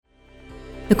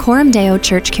The Coram Deo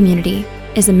Church community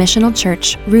is a missional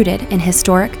church rooted in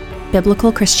historic,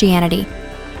 biblical Christianity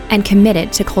and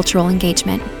committed to cultural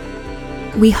engagement.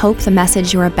 We hope the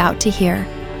message you're about to hear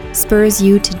spurs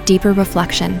you to deeper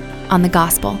reflection on the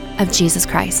gospel of Jesus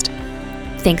Christ.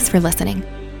 Thanks for listening.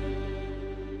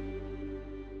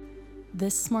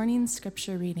 This morning's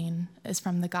scripture reading is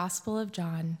from the Gospel of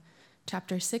John,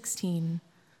 chapter 16,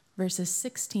 verses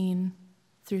 16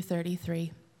 through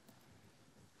 33.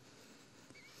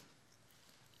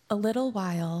 A little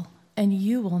while, and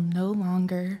you will no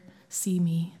longer see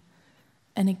me,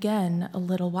 and again a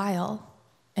little while,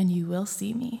 and you will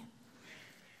see me.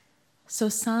 So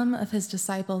some of his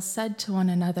disciples said to one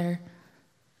another,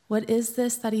 "What is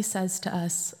this that he says to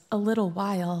us, 'A little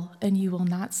while, and you will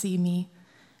not see me,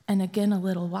 and again a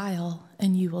little while,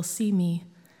 and you will see me,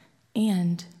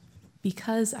 and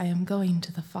because I am going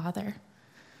to the Father?'"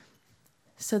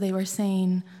 So they were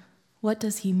saying, "What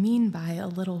does he mean by a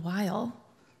little while?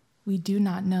 We do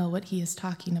not know what he is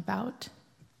talking about."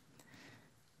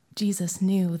 Jesus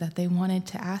knew that they wanted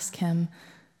to ask him,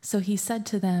 so he said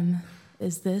to them,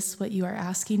 "Is this what you are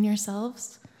asking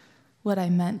yourselves? What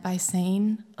I meant by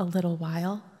saying, 'A little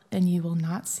while, and you will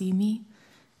not see me,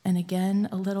 and again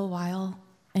a little while,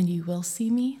 and you will see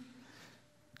me'?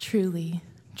 Truly,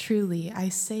 truly, I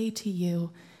say to you,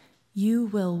 you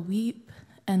will weep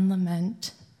and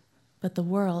lament, but the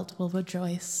world will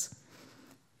rejoice.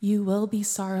 You will be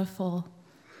sorrowful,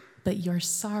 but your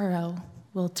sorrow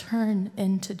will turn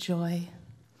into joy.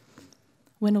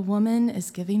 When a woman is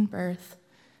giving birth,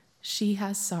 she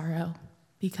has sorrow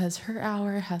because her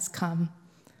hour has come.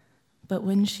 But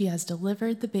when she has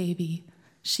delivered the baby,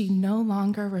 she no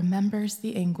longer remembers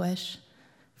the anguish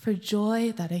for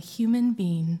joy that a human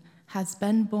being has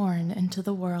been born into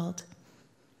the world.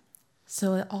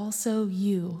 So also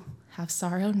you have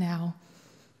sorrow now,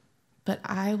 but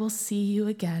I will see you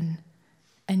again,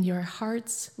 and your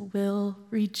hearts will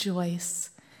rejoice,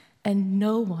 and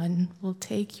no one will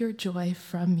take your joy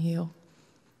from you.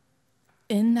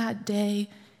 In that day,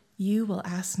 you will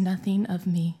ask nothing of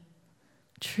me.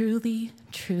 Truly,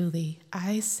 truly,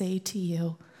 I say to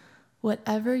you,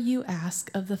 whatever you ask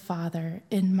of the Father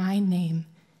in my name,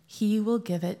 he will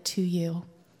give it to you.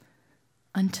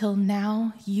 Until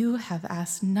now, you have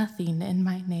asked nothing in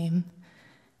my name.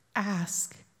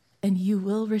 Ask, and you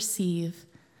will receive,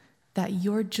 that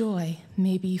your joy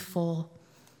may be full.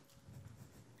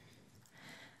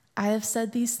 I have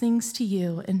said these things to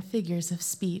you in figures of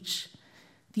speech.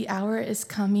 The hour is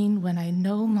coming when I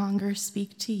no longer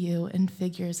speak to you in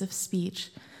figures of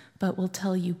speech, but will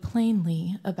tell you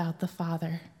plainly about the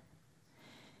Father.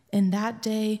 In that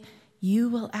day, you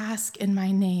will ask in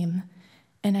my name,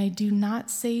 and I do not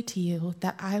say to you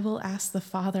that I will ask the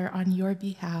Father on your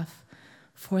behalf,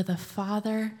 for the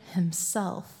Father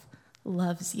himself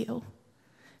loves you,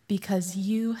 because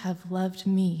you have loved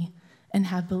me and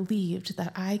have believed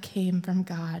that I came from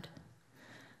God.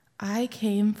 I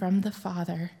came from the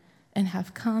Father and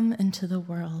have come into the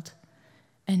world,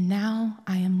 and now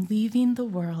I am leaving the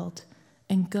world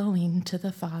and going to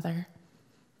the Father."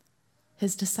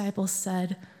 His disciples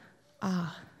said,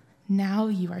 "Ah, now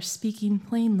you are speaking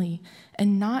plainly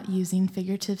and not using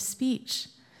figurative speech.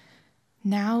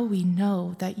 Now we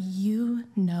know that you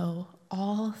know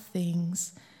all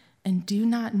things and do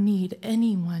not need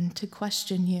anyone to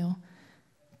question you.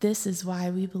 This is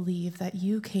why we believe that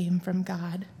you came from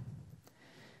God."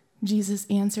 Jesus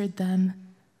answered them,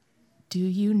 "Do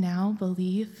you now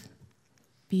believe?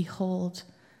 Behold,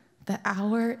 the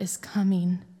hour is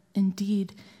coming,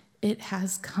 indeed it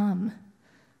has come,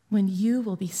 when you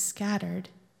will be scattered,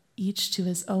 each to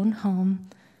his own home,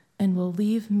 and will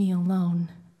leave me alone.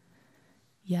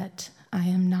 Yet I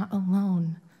am not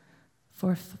alone,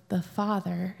 for the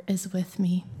Father is with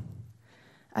me.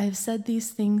 I have said these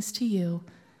things to you,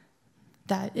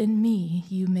 that in me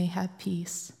you may have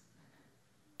peace.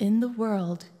 In the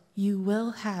world you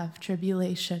will have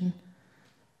tribulation,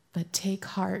 but take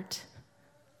heart,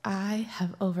 I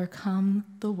have overcome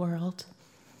the world."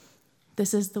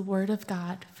 This is the word of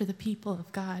God for the people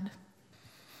of God.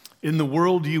 In the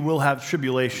world you will have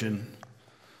tribulation,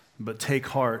 but take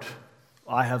heart,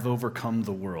 I have overcome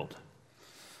the world.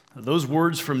 Those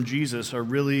words from Jesus are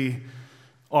really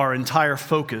our entire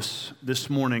focus this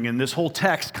morning, and this whole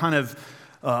text kind of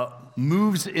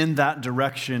moves in that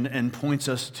direction and points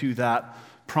us to that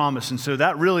promise. And so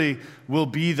that really will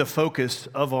be the focus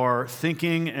of our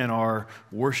thinking and our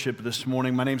worship this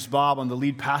morning. My name's Bob. I'm the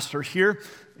lead pastor here.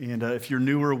 And if you're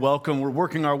newer, welcome. We're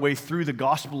working our way through the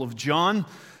Gospel of John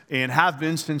and have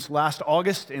been since last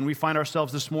August. And we find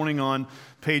ourselves this morning on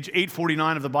page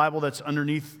 849 of the Bible that's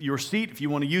underneath your seat if you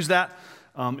want to use that.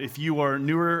 If you are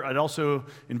newer, I'd also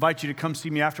invite you to come see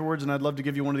me afterwards, and I'd love to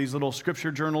give you one of these little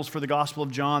scripture journals for the Gospel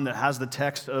of John that has the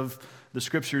text of the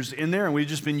scriptures in there, and we've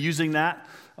just been using that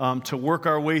to work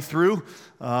our way through.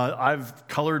 I've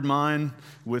colored mine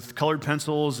with colored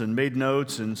pencils and made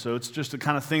notes, and so it's just the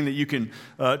kind of thing that you can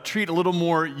treat a little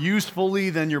more usefully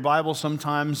than your Bible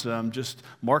sometimes, just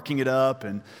marking it up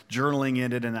and journaling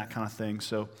in it and that kind of thing.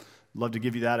 So I'd love to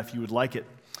give you that if you would like it.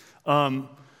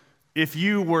 If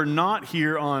you were not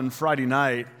here on Friday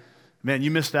night, man, you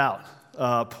missed out.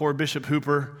 Poor Bishop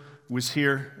Hooper was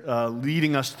here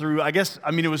leading us through.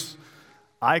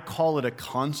 I call it a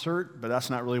concert, but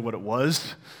that's not really what it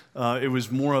was. It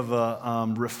was more of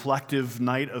a reflective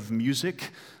night of music,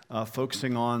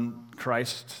 focusing on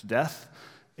Christ's death.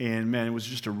 And man, it was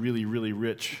just a really, really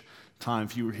rich time.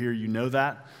 If you were here, you know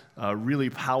that. Really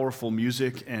powerful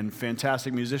music and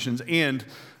fantastic musicians. And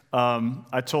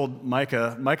I told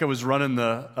Micah was running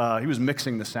he was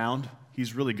mixing the sound.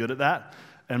 He's really good at that.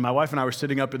 And my wife and I were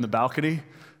sitting up in the balcony,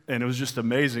 and it was just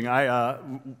amazing. I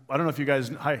don't know if you guys,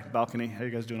 hi, balcony. How you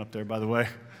guys doing up there, by the way?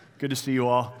 Good to see you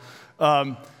all.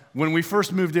 When we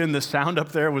first moved in, the sound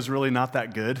up there was really not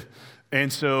that good.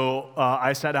 And so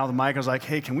I sat down with Mike. I was like,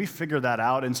 hey, can we figure that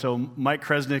out? And so Mike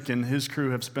Kresnick and his crew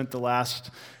have spent the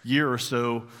last year or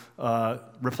so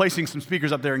replacing some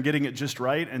speakers up there and getting it just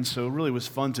right. And so it really was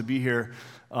fun to be here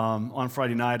on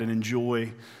Friday night and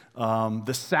enjoy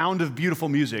the sound of beautiful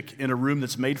music in a room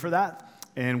that's made for that,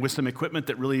 and with some equipment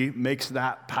that really makes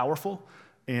that powerful.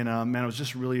 And man, it was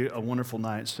just really a wonderful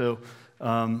night. So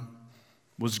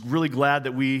was really glad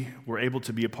that we were able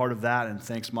to be a part of that, and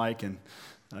thanks, Mike, and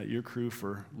your crew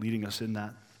for leading us in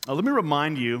that. Let me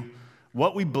remind you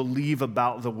what we believe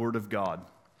about the Word of God.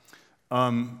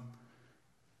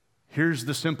 Here's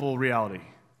the simple reality.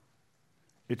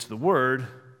 It's the Word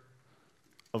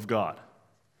of God.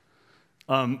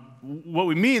 What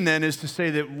we mean then is to say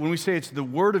that when we say it's the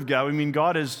Word of God, we mean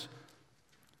God has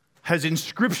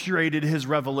inscripturated His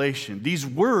revelation. These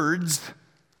words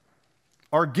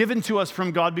are given to us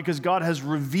from God because God has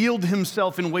revealed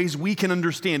Himself in ways we can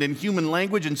understand, in human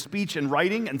language and speech and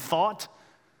writing and thought,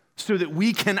 so that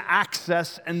we can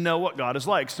access and know what God is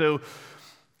like. So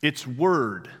it's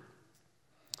Word.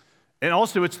 And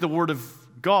also it's the Word of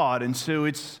God, and so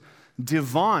it's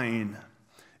divine.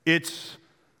 It's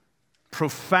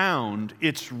profound,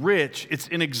 it's rich, it's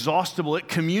inexhaustible. It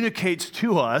communicates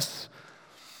to us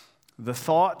the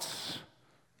thoughts,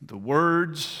 the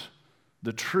words,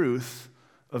 the truth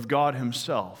of God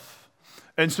Himself.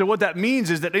 And so what that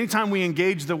means is that anytime we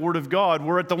engage the Word of God,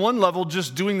 we're at the one level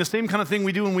just doing the same kind of thing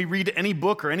we do when we read any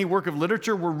book or any work of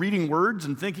literature. We're reading words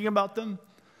and thinking about them.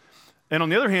 And on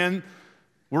the other hand,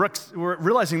 we're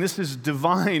realizing this is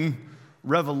divine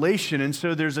revelation, and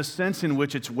so there's a sense in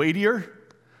which it's weightier,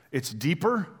 it's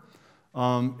deeper,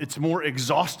 it's more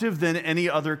exhaustive than any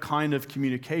other kind of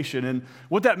communication. And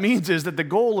what that means is that the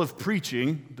goal of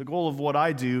preaching, the goal of what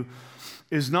I do,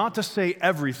 is not to say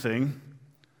everything,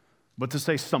 but to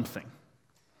say something.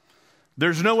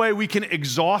 There's no way we can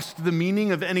exhaust the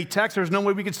meaning of any text. There's no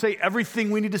way we can say everything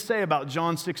we need to say about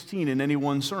John 16 in any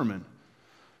one sermon.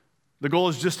 The goal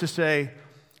is just to say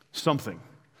something,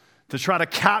 to try to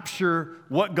capture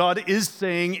what God is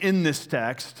saying in this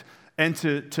text, and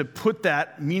to put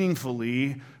that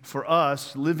meaningfully for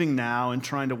us living now and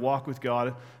trying to walk with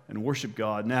God and worship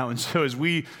God now. And so as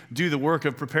we do the work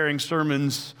of preparing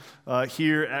sermons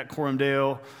here at Coram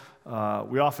Deo,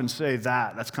 we often say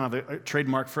that's kind of a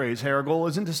trademark phrase. Hey, our goal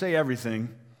isn't to say everything,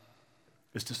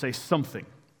 it's to say something.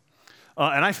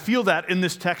 And I feel that in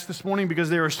this text this morning because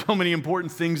there are so many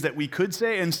important things that we could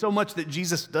say and so much that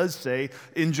Jesus does say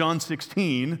in John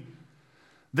 16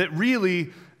 that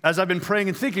really, as I've been praying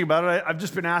and thinking about it, I've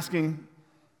just been asking,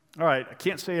 all right, I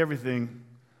can't say everything.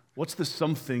 What's the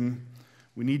something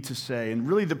we need to say? And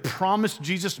really the promise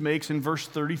Jesus makes in verse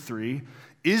 33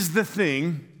 is the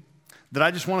thing that I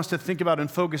just want us to think about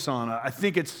and focus on. I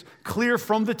think it's clear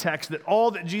from the text that all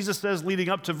that Jesus says leading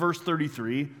up to verse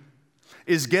 33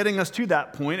 is getting us to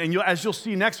that point. And as you'll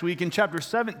see next week in chapter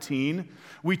 17,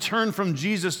 we turn from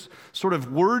Jesus' sort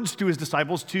of words to His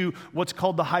disciples to what's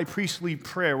called the high priestly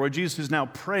prayer, where Jesus is now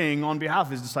praying on behalf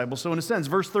of His disciples. So in a sense,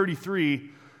 verse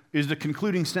 33 is the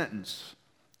concluding sentence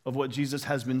of what Jesus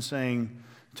has been saying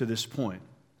to this point.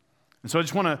 And so I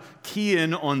just want to key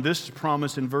in on this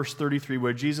promise in verse 33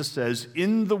 where Jesus says,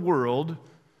 "In the world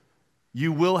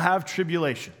you will have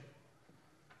tribulation,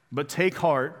 but take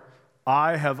heart,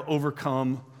 I have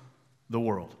overcome the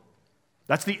world."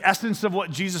 That's the essence of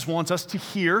what Jesus wants us to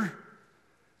hear,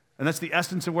 and that's the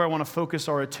essence of where I want to focus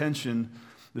our attention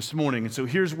this morning. And so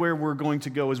here's where we're going to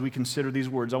go as we consider these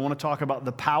words. I want to talk about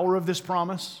the power of this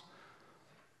promise.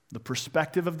 the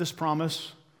perspective of this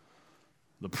promise,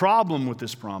 the problem with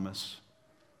this promise,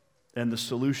 and the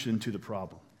solution to the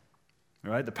problem.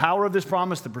 All right? The power of this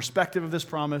promise, the perspective of this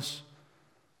promise,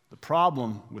 the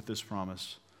problem with this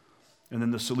promise, and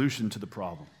then the solution to the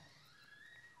problem.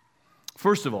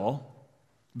 First of all,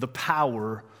 the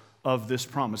power of this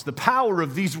promise. The power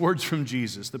of these words from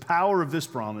Jesus, the power of this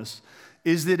promise,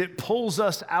 is that it pulls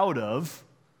us out of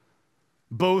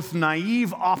both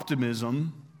naive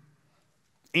optimism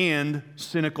and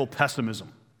cynical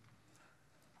pessimism.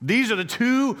 These are the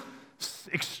two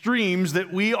extremes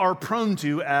that we are prone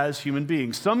to as human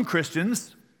beings. Some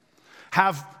Christians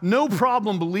have no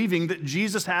problem believing that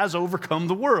Jesus has overcome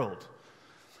the world.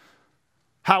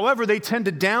 However, they tend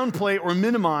to downplay or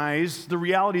minimize the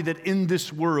reality that in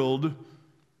this world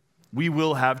we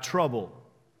will have trouble.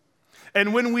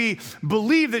 And when we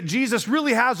believe that Jesus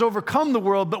really has overcome the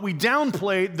world, but we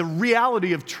downplay the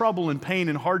reality of trouble and pain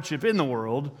and hardship in the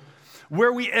world,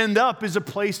 where we end up is a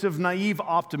place of naive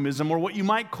optimism, or what you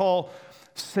might call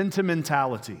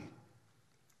sentimentality.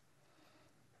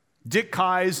 Dick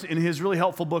Keyes, in his really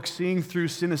helpful book, Seeing Through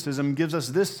Cynicism, gives us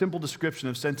this simple description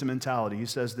of sentimentality. He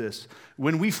says this: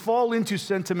 when we fall into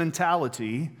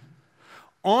sentimentality,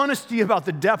 honesty about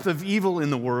the depth of evil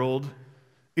in the world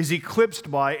is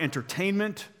eclipsed by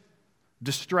entertainment,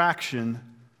 distraction,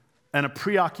 and a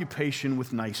preoccupation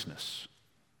with niceness.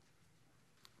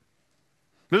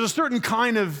 There's a certain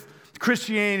kind of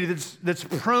Christianity that's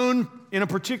prone in a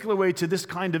particular way to this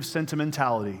kind of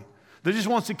sentimentality. That just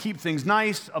wants to keep things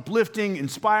nice, uplifting,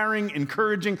 inspiring,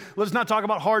 encouraging. Let's not talk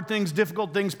about hard things,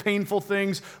 difficult things, painful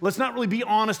things. Let's not really be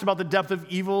honest about the depth of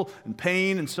evil and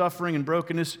pain and suffering and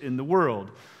brokenness in the world.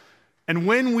 And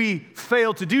when we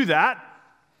fail to do that,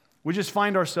 we just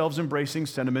find ourselves embracing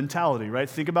sentimentality, right?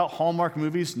 Think about Hallmark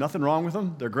movies. Nothing wrong with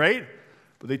them. They're great,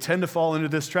 but they tend to fall into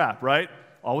this trap, right?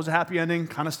 Always a happy ending,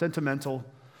 kind of sentimental.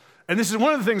 And this is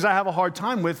one of the things I have a hard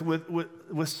time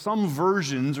with some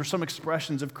versions or some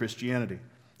expressions of Christianity.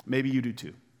 Maybe you do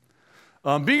too.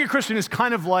 Being a Christian is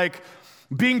kind of like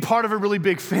being part of a really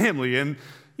big family. And,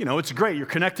 it's great. You're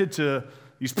connected to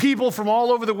these people from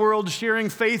all over the world sharing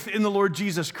faith in the Lord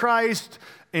Jesus Christ.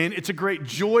 And it's a great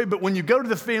joy. But when you go to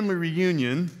the family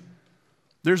reunion,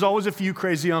 there's always a few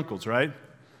crazy uncles, right?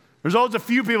 There's always a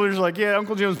few people who are like, yeah,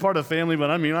 Uncle Jim's part of the family, but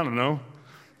I don't know.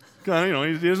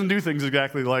 He doesn't do things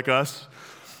exactly like us.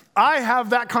 I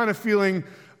have that kind of feeling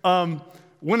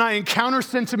when I encounter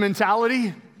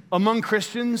sentimentality among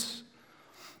Christians.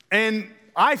 And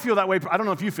I feel that way. I don't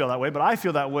know if you feel that way, but I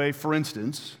feel that way, for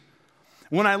instance,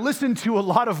 when I listen to a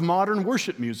lot of modern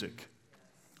worship music.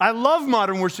 I love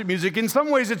modern worship music. In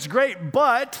some ways, it's great,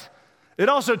 but it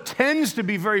also tends to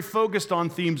be very focused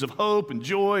on themes of hope and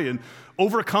joy and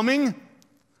overcoming,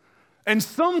 and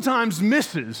sometimes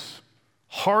misses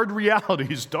hard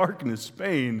realities, darkness,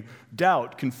 pain,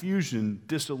 doubt, confusion,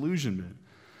 disillusionment.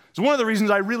 It's one of the reasons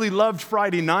I really loved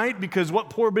Friday night, because what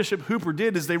poor Bishop Hooper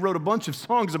did is they wrote a bunch of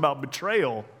songs about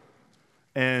betrayal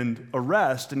and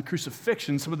arrest and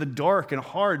crucifixion, some of the dark and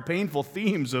hard, painful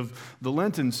themes of the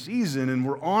Lenten season, and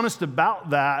we're honest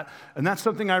about that, and that's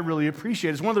something I really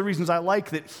appreciate. It's one of the reasons I like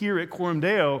that here at Coram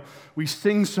Deo, we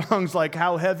sing songs like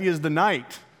How Heavy is the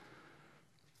Night,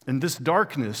 and This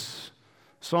Darkness,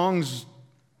 songs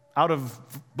out of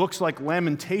books like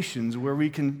Lamentations, where we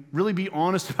can really be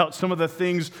honest about some of the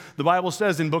things the Bible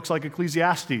says in books like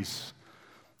Ecclesiastes,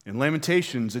 and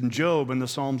Lamentations, and Job, and the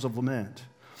Psalms of Lament.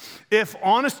 If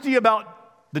honesty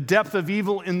about the depth of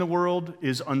evil in the world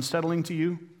is unsettling to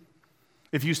you,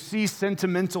 if you see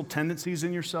sentimental tendencies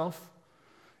in yourself,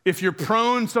 if you're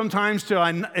prone sometimes to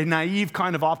a naive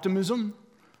kind of optimism,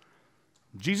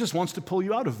 Jesus wants to pull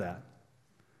you out of that.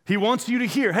 He wants you to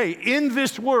hear, hey, in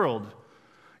this world,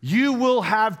 you will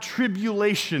have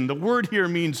tribulation. The word here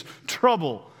means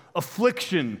trouble,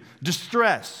 affliction,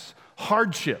 distress,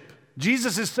 hardship.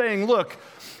 Jesus is saying, look,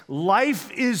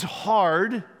 life is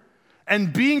hard,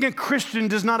 and being a Christian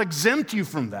does not exempt you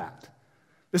from that.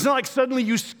 It's not like suddenly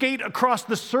you skate across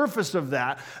the surface of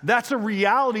that. That's a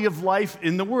reality of life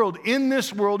in the world. In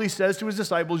this world, he says to his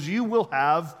disciples, you will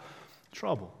have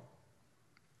trouble.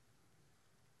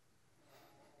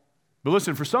 But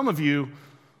listen, for some of you,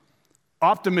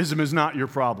 optimism is not your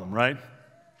problem, right?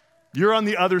 You're on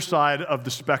the other side of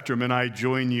the spectrum, and I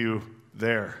join you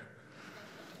there.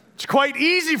 It's quite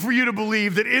easy for you to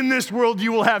believe that in this world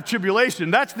you will have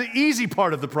tribulation. That's the easy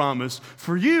part of the promise.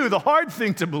 For you, the hard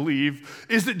thing to believe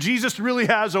is that Jesus really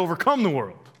has overcome the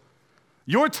world.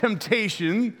 Your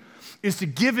temptation is to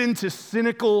give in to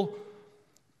cynical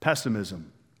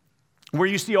pessimism, where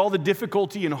you see all the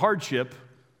difficulty and hardship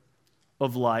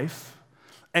of life,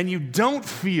 and you don't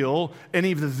feel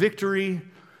any of the victory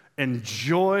and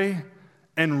joy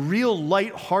and real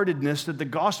lightheartedness that the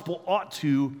gospel ought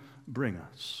to bring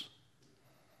us.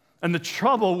 And the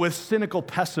trouble with cynical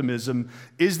pessimism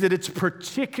is that it's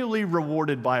particularly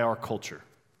rewarded by our culture.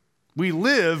 We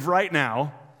live right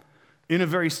now in a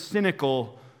very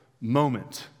cynical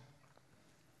moment.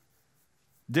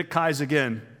 Dick Keyes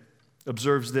again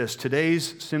observes this: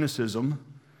 today's cynicism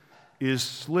is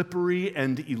slippery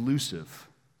and elusive.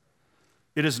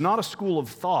 It is not a school of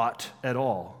thought at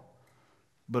all,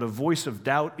 but a voice of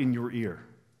doubt in your ear,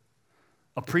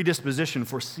 a predisposition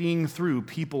for seeing through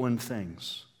people and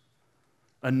things,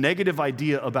 a negative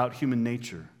idea about human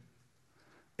nature,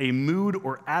 a mood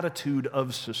or attitude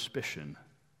of suspicion,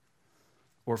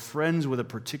 or friends with a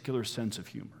particular sense of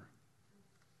humor.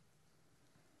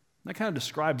 That kind of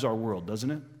describes our world,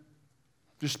 doesn't it?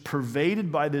 Just pervaded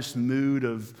by this mood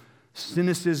of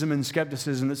cynicism and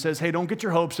skepticism that says, hey, don't get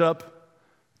your hopes up.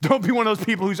 Don't be one of those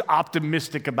people who's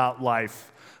optimistic about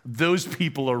life. Those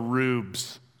people are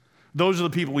rubes. Those are the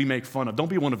people we make fun of. Don't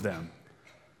be one of them.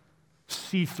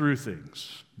 See through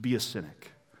things. Be a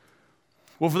cynic.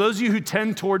 Well, for those of you who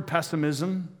tend toward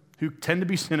pessimism, who tend to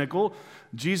be cynical,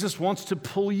 Jesus wants to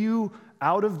pull you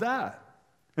out of that.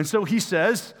 And so he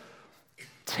says,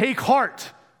 take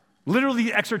heart. Literally,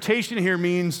 the exhortation here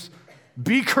means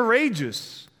be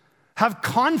courageous. Have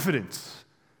confidence.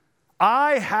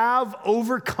 I have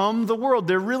overcome the world.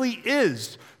 There really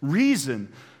is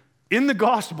reason in the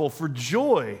gospel for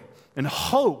joy and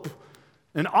hope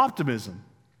and optimism.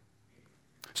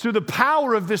 So the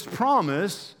power of this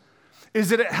promise is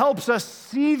that it helps us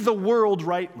see the world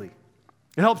rightly.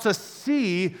 It helps us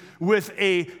see with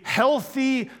a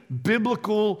healthy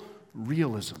biblical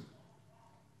realism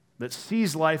that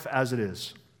sees life as it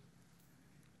is.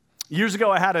 Years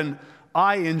ago, I had an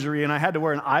eye injury and I had to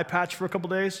wear an eye patch for a couple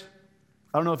days.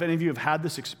 I don't know if any of you have had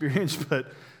this experience,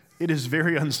 but it is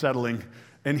very unsettling.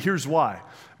 And here's why.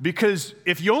 Because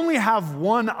if you only have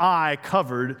one eye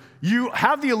covered, you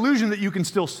have the illusion that you can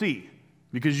still see,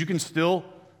 because you can still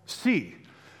see.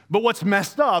 But what's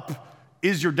messed up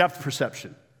is your depth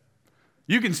perception.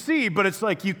 You can see, but it's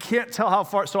like you can't tell how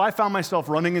far. So I found myself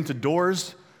running into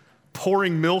doors,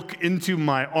 pouring milk into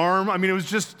my arm. I mean, it was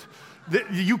just,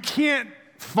 you can't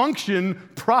function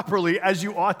properly as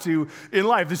you ought to in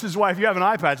life. This is why if you have an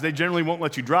eye patch, they generally won't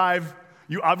let you drive.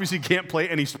 You obviously can't play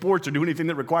any sports or do anything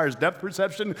that requires depth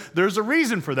perception. There's a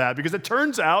reason for that, because it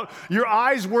turns out your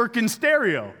eyes work in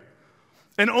stereo.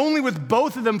 And only with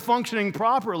both of them functioning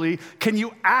properly can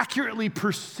you accurately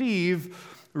perceive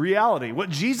reality. What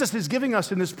Jesus is giving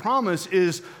us in this promise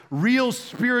is real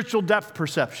spiritual depth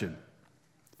perception.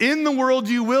 In the world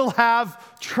you will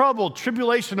have trouble,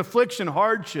 tribulation, affliction,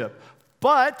 hardship.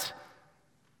 But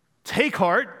take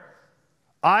heart,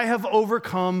 I have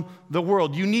overcome the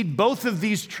world. You need both of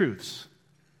these truths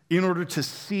in order to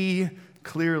see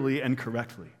clearly and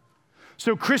correctly.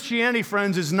 So Christianity,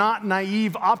 friends, is not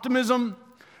naive optimism,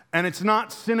 and it's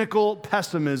not cynical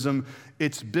pessimism.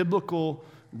 It's biblical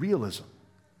realism.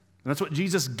 And that's what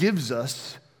Jesus gives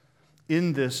us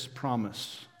in this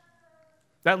promise.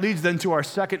 That leads then to our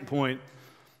second point,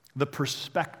 the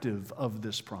perspective of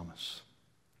this promise.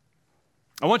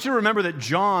 I want you to remember that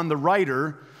John, the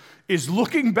writer, is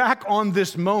looking back on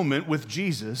this moment with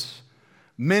Jesus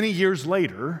many years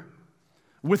later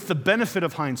with the benefit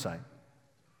of hindsight.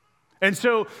 And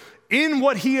so in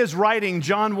what he is writing,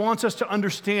 John wants us to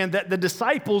understand that the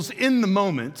disciples in the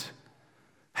moment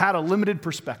had a limited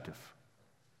perspective.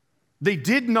 They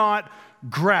did not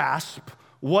grasp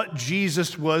what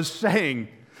Jesus was saying.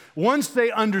 Once they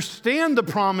understand the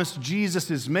promise Jesus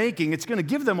is making, it's going to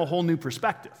give them a whole new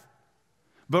perspective.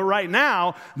 But right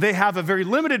now, they have a very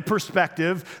limited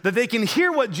perspective that they can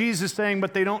hear what Jesus is saying,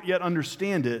 but they don't yet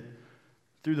understand it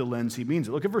through the lens he means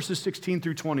it. Look at verses 16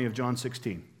 through 20 of John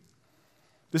 16.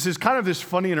 This is kind of this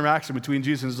funny interaction between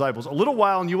Jesus and his disciples. A little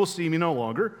while and you will see me no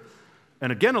longer,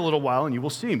 and again a little while and you will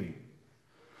see me.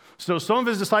 So some of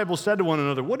his disciples said to one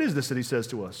another, what is this that he says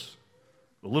to us?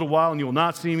 A little while and you will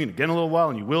not see me, and again a little while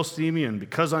and you will see me, and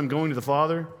because I'm going to the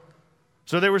Father.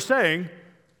 So they were saying,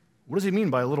 what does he mean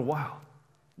by a little while?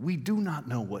 We do not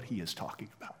know what he is talking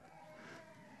about.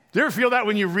 Do you ever feel that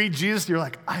when you read Jesus, you're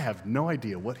like, I have no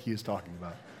idea what he is talking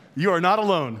about. You are not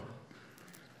alone.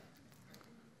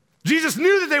 Jesus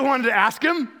knew that they wanted to ask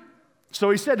him,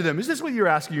 so he said to them, is this what you're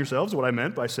asking yourselves, what I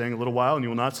meant by saying a little while and you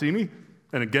will not see me,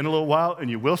 and again a little while and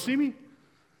you will see me?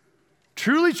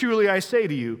 Truly, truly, I say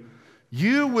to you,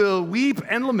 you will weep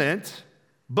and lament,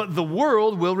 but the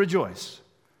world will rejoice.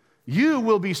 You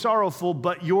will be sorrowful,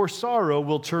 but your sorrow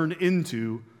will turn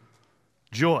into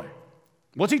joy.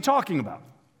 What's he talking about?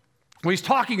 Well, he's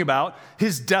talking about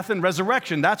his death and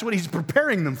resurrection. That's what he's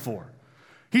preparing them for.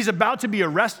 He's about to be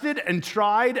arrested and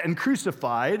tried and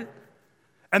crucified,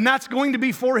 and that's going to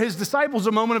be for his disciples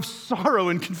a moment of sorrow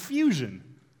and confusion.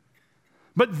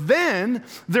 But then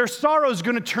their sorrow is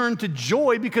going to turn to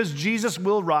joy because Jesus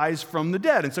will rise from the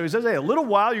dead. And so he says, hey, a little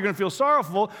while you're going to feel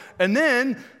sorrowful, and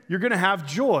then you're going to have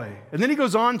joy. And then he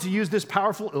goes on to use this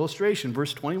powerful illustration,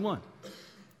 verse 21.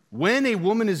 When a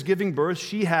woman is giving birth,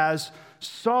 she has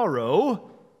sorrow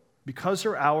because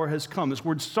her hour has come. This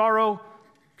word sorrow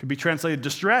could be translated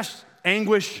distress,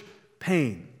 anguish,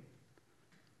 pain.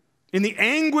 In the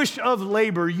anguish of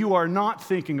labor, you are not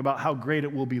thinking about how great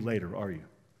it will be later, are you?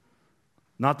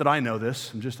 Not that I know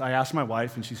this. I asked my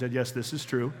wife, and she said, yes, this is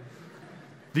true.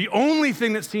 The only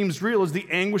thing that seems real is the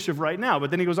anguish of right now.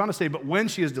 But then he goes on to say, but when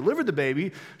she has delivered the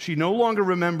baby, she no longer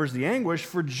remembers the anguish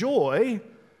for joy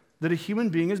that a human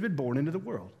being has been born into the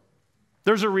world.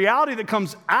 There's a reality that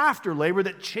comes after labor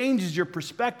that changes your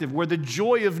perspective, where the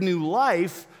joy of new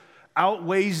life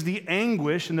outweighs the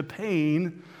anguish and the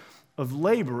pain of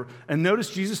labor. And notice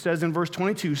Jesus says in verse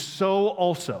 22, so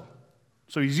also.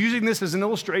 So he's using this as an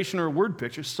illustration or a word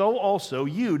picture. So also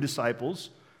you, disciples,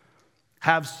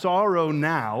 have sorrow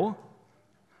now,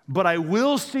 but I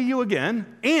will see you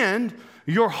again, and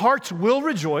your hearts will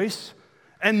rejoice,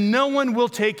 and no one will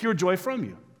take your joy from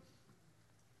you.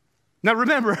 Now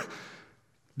remember,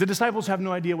 the disciples have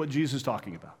no idea what Jesus is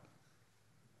talking about.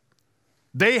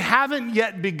 They haven't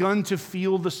yet begun to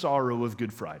feel the sorrow of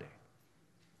Good Friday.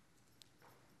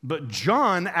 But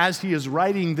John, as he is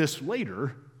writing this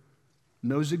later,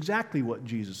 knows exactly what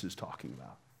Jesus is talking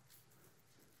about.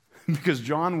 Because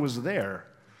John was there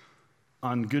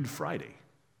on Good Friday.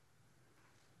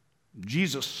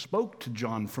 Jesus spoke to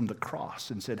John from the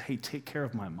cross and said, hey, take care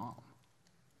of my mom.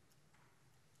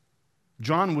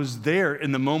 John was there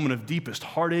in the moment of deepest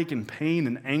heartache and pain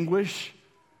and anguish.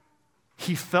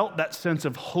 He felt that sense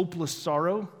of hopeless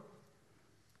sorrow.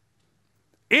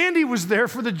 And he was there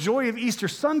for the joy of Easter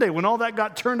Sunday when all that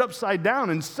got turned upside down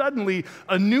and suddenly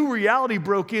a new reality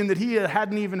broke in that he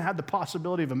hadn't even had the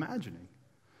possibility of imagining.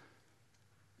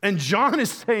 And John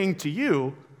is saying to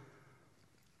you,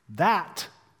 that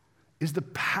is the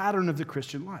pattern of the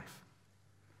Christian life.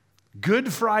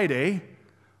 Good Friday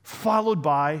followed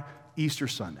by Easter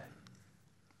Sunday.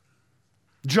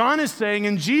 John is saying,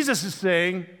 and Jesus is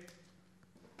saying,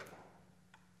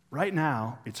 right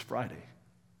now it's Friday.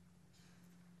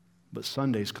 But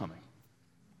Sunday's coming.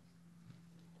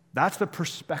 That's the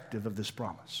perspective of this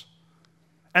promise.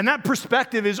 And that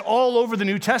perspective is all over the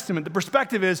New Testament. The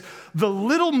perspective is the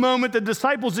little moment the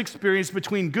disciples experienced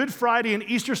between Good Friday and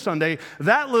Easter Sunday,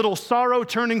 that little sorrow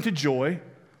turning to joy,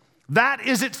 that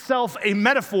is itself a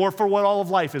metaphor for what all of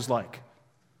life is like.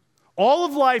 All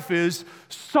of life is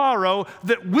sorrow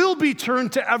that will be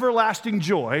turned to everlasting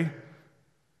joy,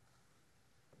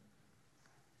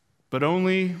 but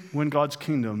only when God's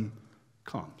kingdom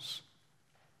comes.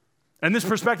 And this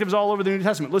perspective is all over the New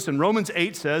Testament. Listen, Romans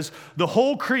 8 says, the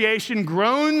whole creation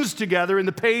groans together in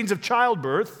the pains of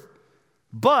childbirth,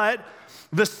 but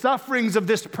the sufferings of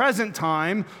this present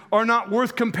time are not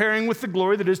worth comparing with the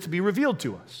glory that is to be revealed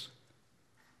to us.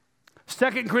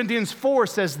 2 Corinthians 4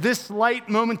 says, this light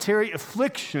momentary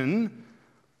affliction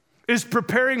is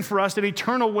preparing for us an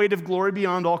eternal weight of glory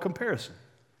beyond all comparison.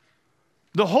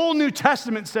 The whole New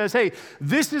Testament says, hey,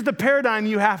 this is the paradigm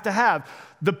you have to have.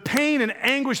 The pain and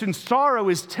anguish and sorrow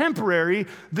is temporary.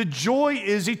 The joy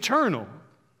is eternal.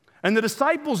 And the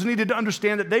disciples needed to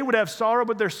understand that they would have sorrow,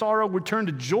 but their sorrow would turn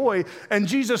to joy. And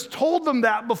Jesus told them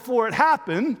that before it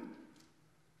happened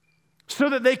so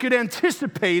that they could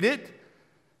anticipate it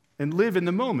and live in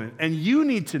the moment. And you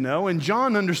need to know, and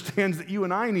John understands that you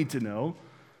and I need to know,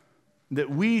 that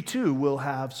we too will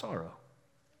have sorrow.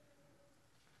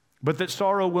 But that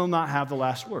sorrow will not have the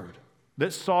last word.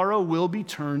 That sorrow will be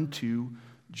turned to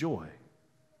joy.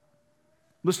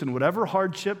 Listen, whatever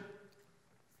hardship,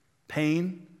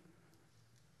 pain,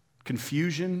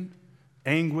 confusion,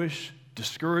 anguish,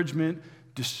 discouragement,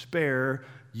 despair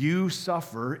you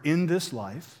suffer in this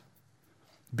life,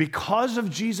 because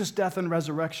of Jesus' death and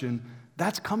resurrection,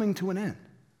 that's coming to an end.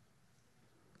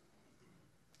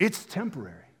 It's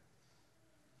temporary.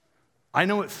 I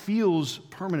know it feels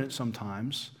permanent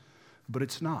sometimes, but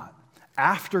it's not.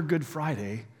 After Good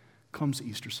Friday comes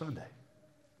Easter Sunday.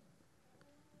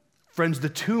 Friends, the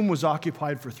tomb was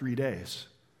occupied for 3 days.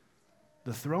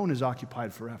 The throne is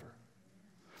occupied forever.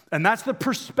 And that's the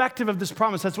perspective of this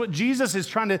promise. That's what Jesus is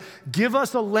trying to give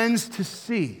us a lens to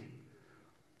see.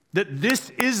 That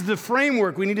this is the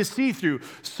framework we need to see through.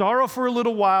 Sorrow for a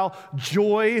little while,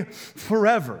 joy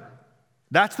forever.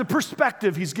 That's the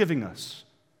perspective he's giving us.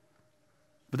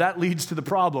 But that leads to the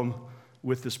problem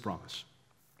with this promise.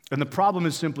 And the problem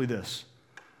is simply this.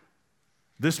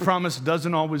 This promise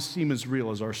doesn't always seem as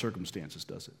real as our circumstances,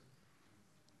 does it?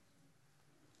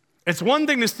 It's one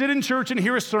thing to sit in church and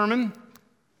hear a sermon.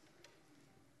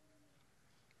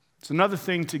 It's another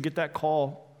thing to get that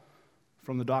call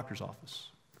from the doctor's office,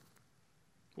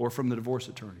 or from the divorce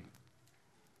attorney,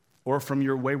 or from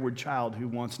your wayward child who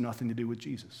wants nothing to do with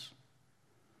Jesus.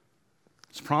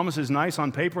 This promise is nice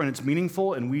on paper and it's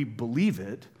meaningful and we believe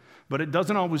it, but it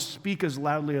doesn't always speak as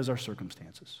loudly as our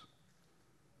circumstances.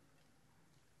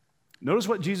 Notice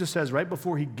what Jesus says right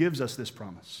before he gives us this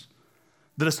promise.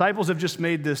 The disciples have just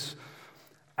made this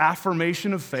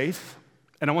affirmation of faith,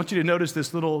 and I want you to notice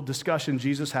this little discussion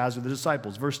Jesus has with the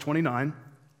disciples. Verse 29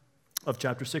 of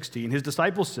chapter 16, his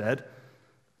disciples said,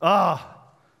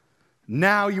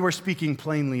 now you are speaking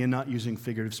plainly and not using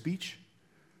figurative speech.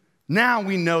 Now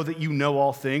we know that you know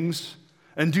all things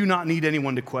and do not need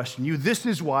anyone to question you. This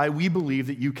is why we believe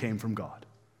that you came from God.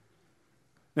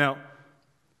 Now,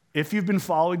 if you've been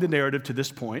following the narrative to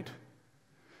this point,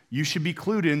 you should be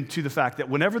clued into the fact that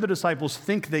whenever the disciples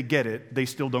think they get it, they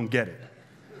still don't get it.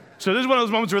 So this is one of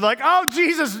those moments where they're like, oh,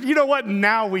 Jesus, you know what?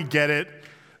 Now we get it.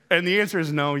 And the answer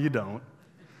is no, you don't.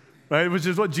 Right? Which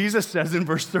is what Jesus says in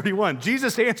verse 31.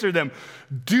 Jesus answered them,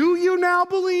 do you now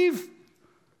believe?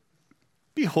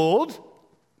 Behold,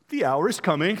 the hour is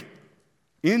coming.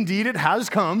 Indeed, it has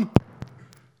come,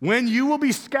 when you will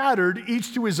be scattered,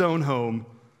 each to his own home,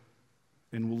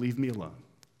 and will leave me alone.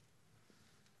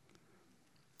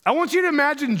 I want you to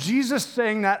imagine Jesus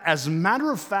saying that as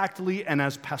matter-of-factly and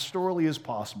as pastorally as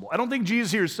possible. I don't think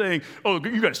Jesus here is saying, oh,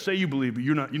 you guys say you believe, but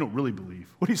you don't really believe.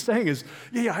 What he's saying is,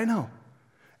 yeah, I know.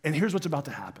 And here's what's about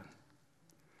to happen.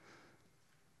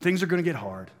 Things are going to get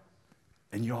hard,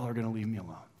 and y'all are going to leave me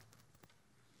alone.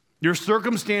 Your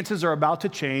circumstances are about to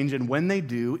change, and when they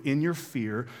do, in your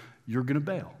fear, you're going to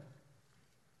bail.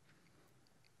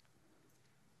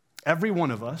 Every one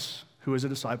of us who is a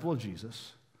disciple of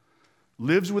Jesus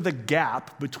lives with a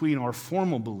gap between our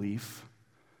formal belief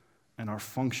and our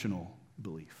functional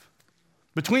belief.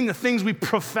 Between the things we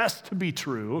profess to be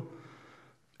true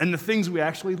and the things we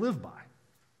actually live by.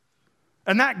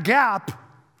 And that gap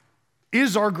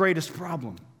is our greatest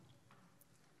problem.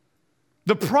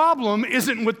 The problem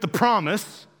isn't with the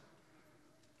promise.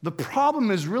 The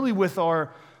problem is really with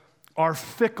our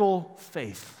fickle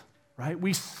faith, right?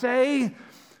 We say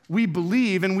we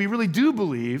believe, and we really do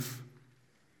believe,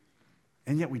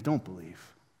 and yet we don't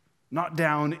believe. Not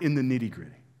down in the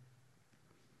nitty-gritty.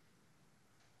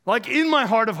 Like in my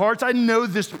heart of hearts, I know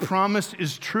this promise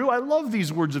is true. I love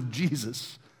these words of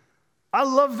Jesus. I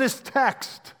love this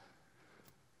text.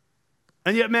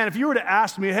 And yet, man, if you were to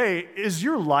ask me, hey, is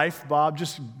your life, Bob,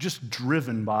 just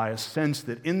driven by a sense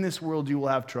that in this world you will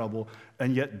have trouble,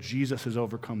 and yet Jesus has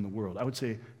overcome the world? I would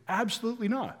say, absolutely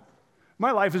not.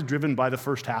 My life is driven by the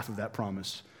first half of that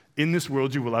promise. In this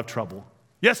world you will have trouble.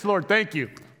 Yes, Lord, thank you.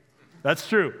 That's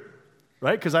true,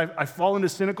 right? Because I fall into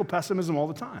cynical pessimism all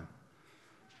the time.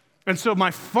 And so my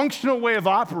functional way of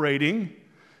operating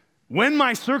when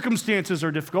my circumstances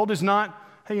are difficult is not,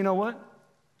 hey, you know what?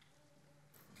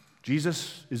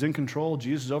 Jesus is in control.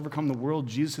 Jesus has overcome the world.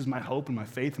 Jesus is my hope and my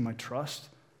faith and my trust.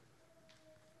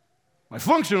 My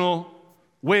functional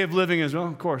way of living is, well,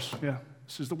 of course, yeah,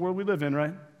 this is the world we live in,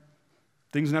 right?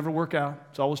 Things never work out.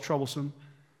 It's always troublesome.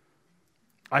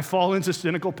 I fall into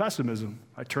cynical pessimism.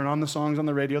 I turn on the songs on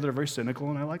the radio that are very cynical,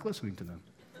 and I like listening to them,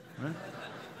 right?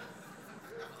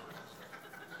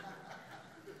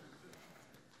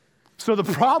 So the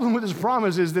problem with this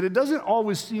promise is that it doesn't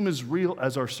always seem as real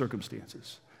as our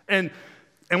circumstances. And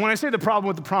when I say the problem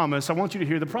with the promise, I want you to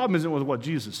hear the problem isn't with what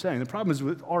Jesus is saying. The problem is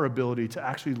with our ability to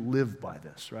actually live by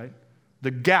this, right?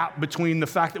 The gap between the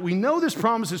fact that we know this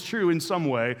promise is true in some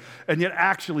way, and yet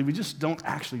actually we just don't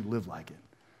actually live like it.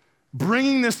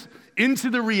 Bringing this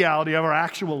into the reality of our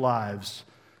actual lives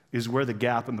is where the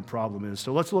gap and the problem is.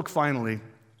 So let's look finally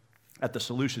at the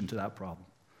solution to that problem.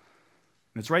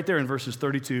 And it's right there in verses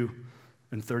 32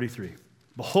 and 33.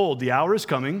 Behold, the hour is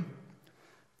coming.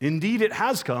 Indeed, it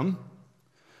has come,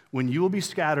 when you will be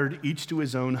scattered each to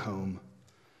his own home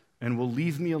and will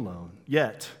leave me alone.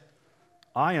 Yet,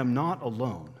 I am not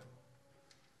alone,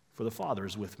 for the Father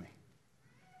is with me.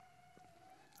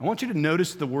 I want you to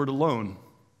notice the word alone.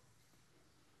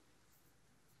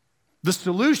 The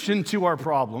solution to our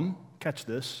problem, catch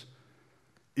this,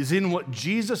 is in what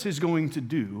Jesus is going to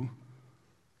do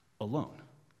alone.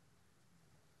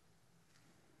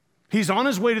 He's on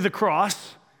his way to the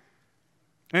cross,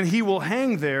 and he will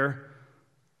hang there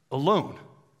alone.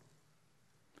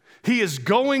 He is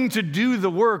going to do the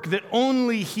work that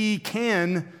only he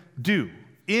can do.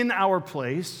 in our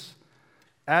place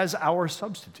as our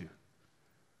substitute.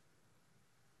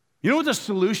 You know what the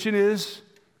solution is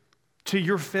to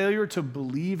your failure to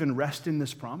believe and rest in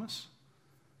this promise?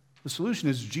 The solution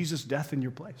is Jesus' death in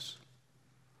your place.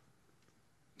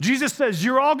 Jesus says,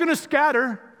 you're all going to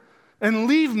scatter and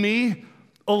leave me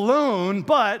alone,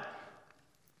 but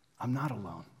I'm not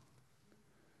alone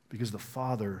because the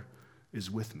Father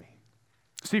is with me.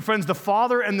 See, friends, the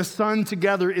Father and the Son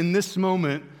together in this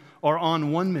moment are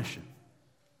on one mission,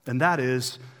 and that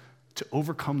is to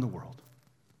overcome the world,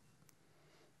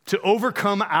 to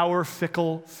overcome our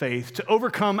fickle faith, to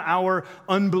overcome our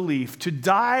unbelief, to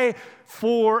die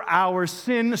for our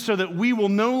sin so that we will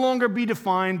no longer be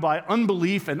defined by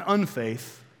unbelief and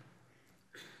unfaith,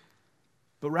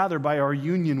 but rather by our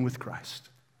union with Christ.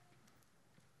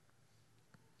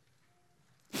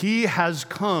 He has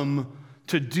come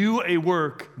to do a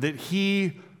work that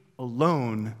he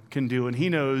alone can do, and he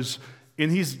knows in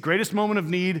his greatest moment of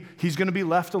need, he's going to be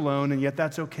left alone, and yet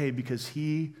that's okay because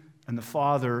he and the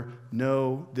Father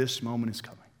know this moment is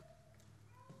coming.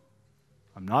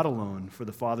 I'm not alone, for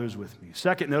the Father is with me.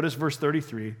 Second, notice verse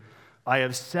 33, I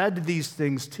have said these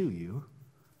things to you,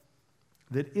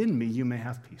 that in me you may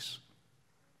have peace.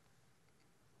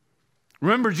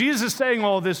 Remember, Jesus is saying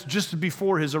all this just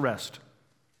before his arrest.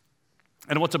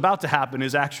 And what's about to happen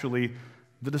is actually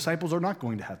the disciples are not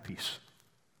going to have peace.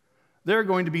 They're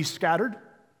going to be scattered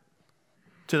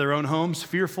to their own homes,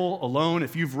 fearful, alone.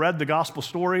 If you've read the gospel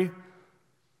story,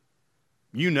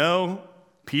 you know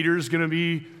Peter's going to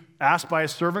be asked by a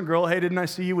servant girl, hey, didn't I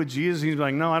see you with Jesus? And he's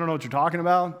like, no, I don't know what you're talking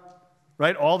about.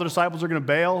 Right? All the disciples are going to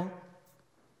bail.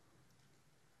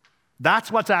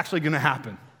 That's what's actually going to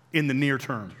happen in the near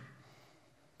term.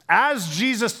 As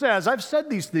Jesus says, I've said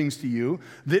these things to you,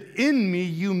 that in me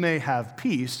you may have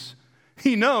peace.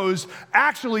 He knows,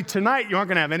 actually, tonight you aren't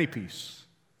going to have any peace.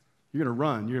 You're going to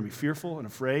run. You're going to be fearful and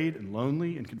afraid and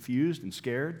lonely and confused and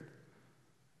scared.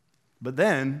 But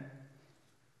then,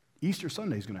 Easter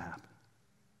Sunday is going to happen.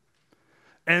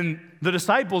 And the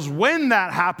disciples, when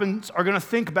that happens, are going to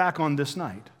think back on this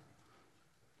night.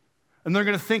 And they're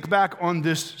going to think back on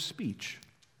this speech.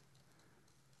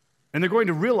 And they're going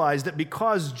to realize that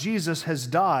because Jesus has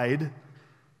died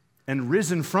and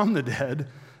risen from the dead,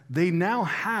 they now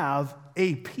have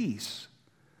a peace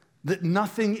that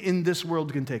nothing in this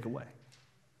world can take away.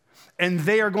 And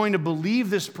they are going to believe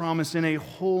this promise in a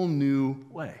whole new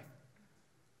way.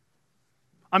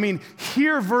 I mean,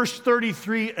 hear verse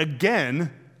 33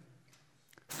 again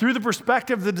through the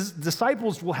perspective the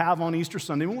disciples will have on Easter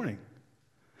Sunday morning.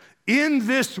 In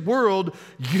this world,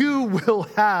 you will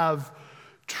have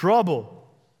trouble.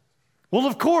 Well,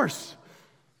 of course,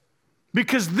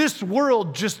 because this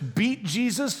world just beat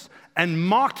Jesus and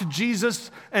mocked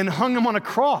Jesus and hung him on a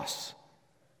cross.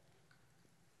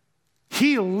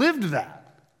 He lived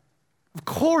that. Of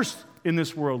course, in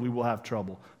this world we will have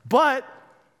trouble. But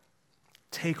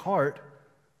take heart,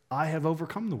 I have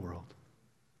overcome the world.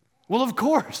 Well, of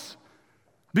course,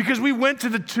 because we went to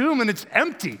the tomb and it's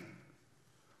empty.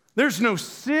 There's no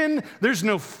sin, there's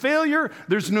no failure,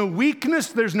 there's no weakness,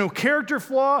 there's no character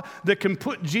flaw that can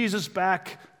put Jesus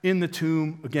back in the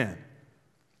tomb again.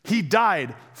 He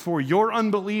died for your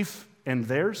unbelief and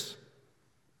theirs.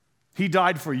 He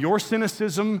died for your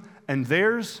cynicism and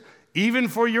theirs, even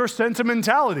for your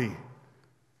sentimentality.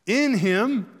 In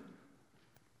him,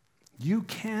 you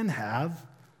can have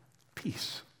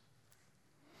peace.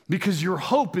 Because your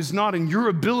hope is not in your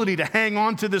ability to hang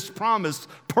on to this promise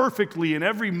perfectly in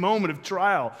every moment of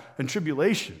trial and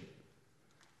tribulation.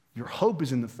 Your hope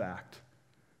is in the fact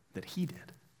that he did.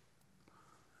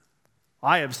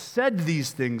 I have said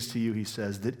these things to you, he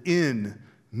says, that in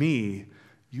me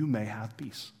you may have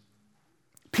peace.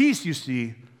 Peace, you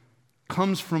see,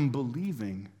 comes from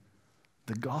believing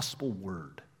the gospel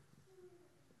word.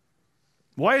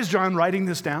 Why is John writing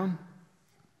this down?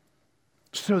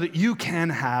 So that you can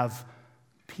have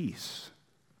peace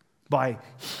by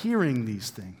hearing these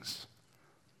things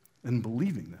and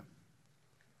believing them.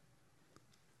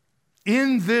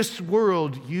 In this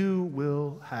world, you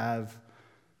will have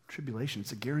tribulation.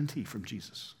 It's a guarantee from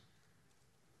Jesus.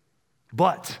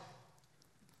 But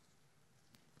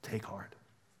take heart.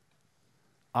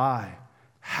 I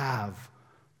have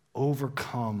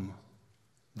overcome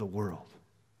the world.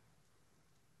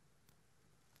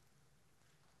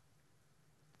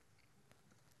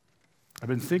 I've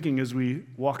been thinking as we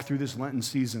walk through this Lenten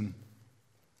season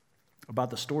about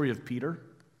the story of Peter.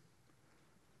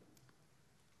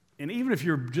 And even if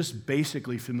you're just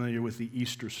basically familiar with the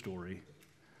Easter story,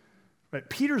 right,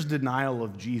 Peter's denial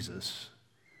of Jesus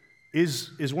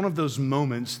is one of those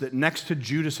moments that next to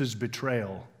Judas's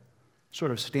betrayal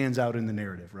sort of stands out in the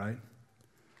narrative, right?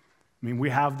 I mean, we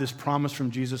have this promise from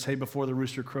Jesus, hey, before the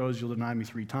rooster crows, you'll deny me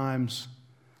 3 times.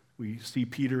 We see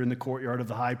Peter in the courtyard of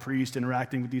the high priest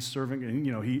interacting with these servants,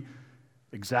 and,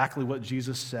 exactly what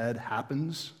Jesus said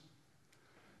happens.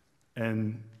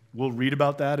 And we'll read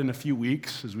about that in a few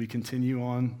weeks as we continue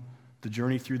on the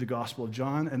journey through the Gospel of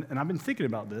John. And I've been thinking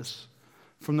about this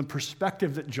from the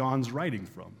perspective that John's writing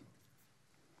from.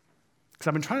 Because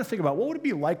I've been trying to think about what would it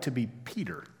be like to be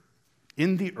Peter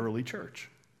in the early church?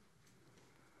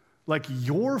 Like,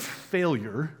 your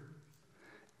failure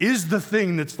is the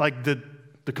thing that's like the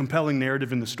compelling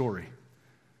narrative in the story.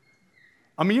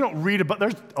 I mean, you don't read about,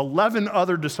 there's 11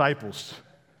 other disciples.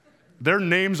 Their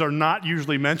names are not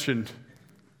usually mentioned.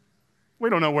 We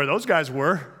don't know where those guys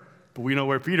were, but we know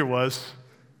where Peter was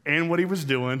and what he was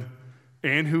doing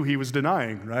and who he was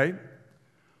denying, right?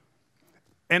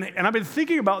 And I've been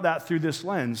thinking about that through this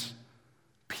lens.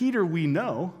 Peter, we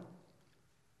know,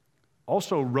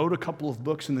 also wrote a couple of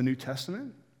books in the New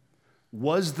Testament,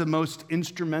 was the most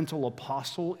instrumental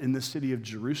apostle in the city of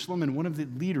Jerusalem and one of the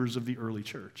leaders of the early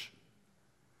church.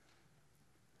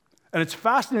 And it's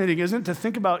fascinating, isn't it, to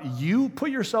think about you,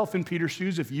 put yourself in Peter's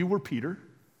shoes if you were Peter.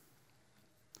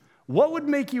 What would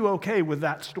make you okay with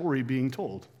that story being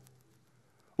told?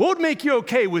 What would make you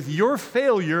okay with your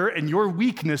failure and your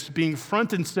weakness being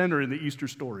front and center in the Easter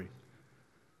story?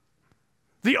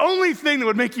 The only thing that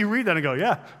would make you read that and go,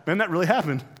 yeah, man, that really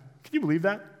happened. Can you believe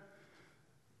that?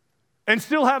 And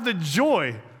still have the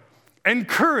joy and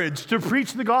courage to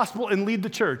preach the gospel and lead the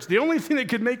church. The only thing that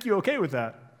could make you okay with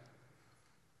that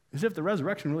is if the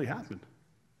resurrection really happened.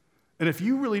 And if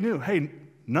you really knew, hey,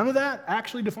 none of that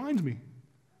actually defines me.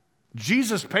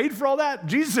 Jesus paid for all that.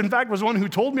 Jesus, in fact, was the one who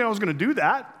told me I was going to do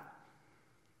that.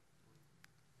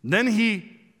 Then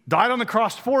he died on the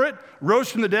cross for it,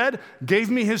 rose from the dead, gave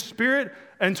me his Spirit,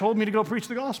 and told me to go preach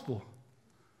the gospel.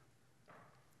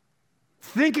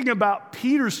 Thinking about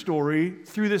Peter's story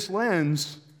through this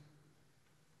lens,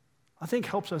 I think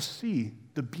helps us see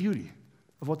the beauty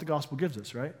of what the gospel gives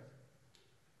us, right?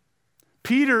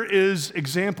 Peter is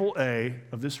example A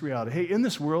of this reality. Hey, in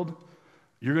this world,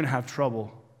 you're going to have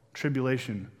trouble,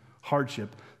 tribulation,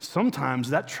 hardship. Sometimes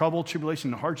that trouble,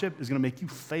 tribulation, and hardship is going to make you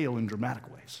fail in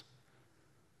dramatic ways.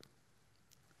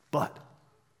 But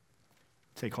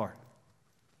take heart,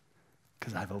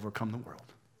 because I've overcome the world.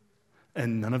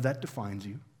 And none of that defines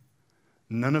you.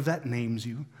 None of that names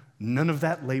you. None of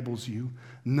that labels you.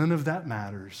 None of that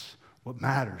matters. What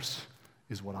matters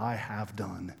is what I have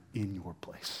done in your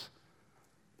place.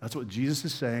 That's what Jesus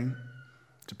is saying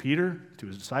to Peter, to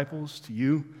his disciples, to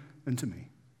you, and to me.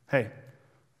 Hey,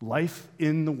 life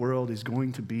in the world is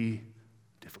going to be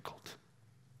difficult.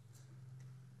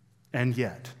 And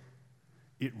yet,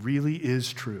 it really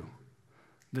is true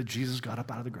that Jesus got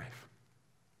up out of the grave.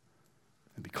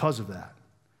 And because of that,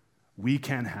 we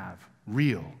can have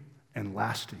real and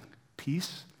lasting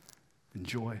peace and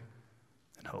joy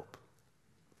and hope.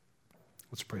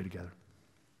 Let's pray together.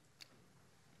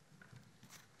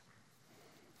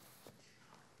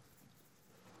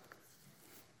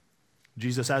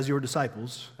 Jesus, as your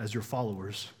disciples, as your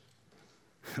followers,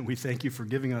 we thank you for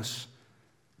giving us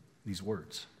these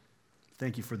words.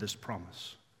 Thank you for this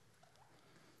promise.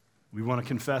 We want to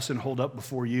confess and hold up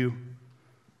before you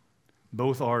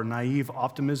both our naive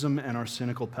optimism and our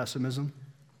cynical pessimism,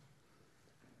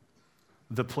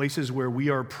 the places where we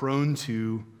are prone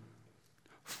to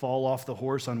fall off the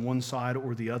horse on one side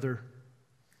or the other.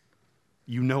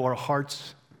 You know our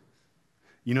hearts.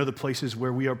 You know the places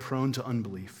where we are prone to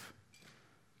unbelief.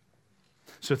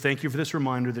 So thank you for this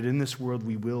reminder that in this world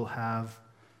we will have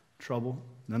trouble.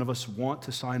 None of us want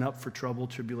to sign up for trouble,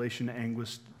 tribulation,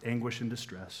 anguish, and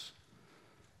distress.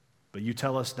 But you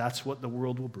tell us that's what the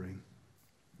world will bring.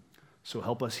 So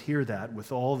help us hear that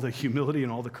with all the humility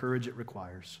and all the courage it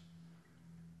requires.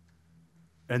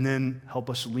 And then help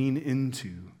us lean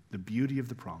into the beauty of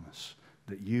the promise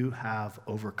that you have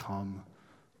overcome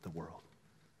the world.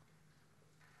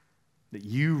 That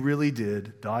you really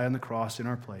did die on the cross in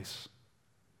our place.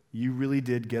 You really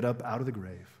did get up out of the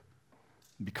grave.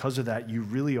 Because of that, you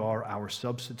really are our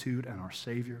substitute and our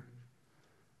Savior.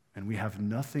 And we have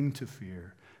nothing to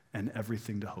fear and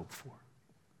everything to hope for.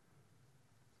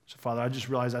 So, Father, I just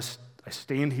realize I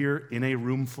stand here in a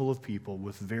room full of people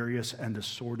with various and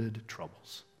assorted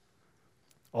troubles.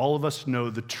 All of us know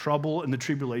the trouble and the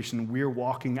tribulation we're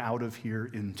walking out of here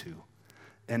into,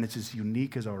 and it's as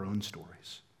unique as our own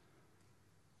stories.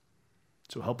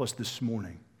 So help us this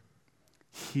morning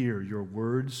hear your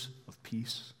words of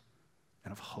peace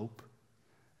and of hope,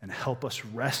 and help us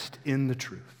rest in the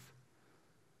truth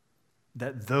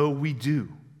that though we do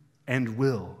and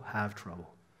will have trouble,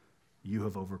 you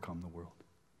have overcome the world.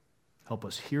 Help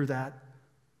us hear that,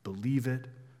 believe it,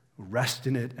 rest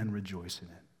in it, and rejoice in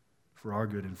it, for our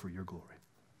good and for your glory.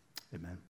 Amen.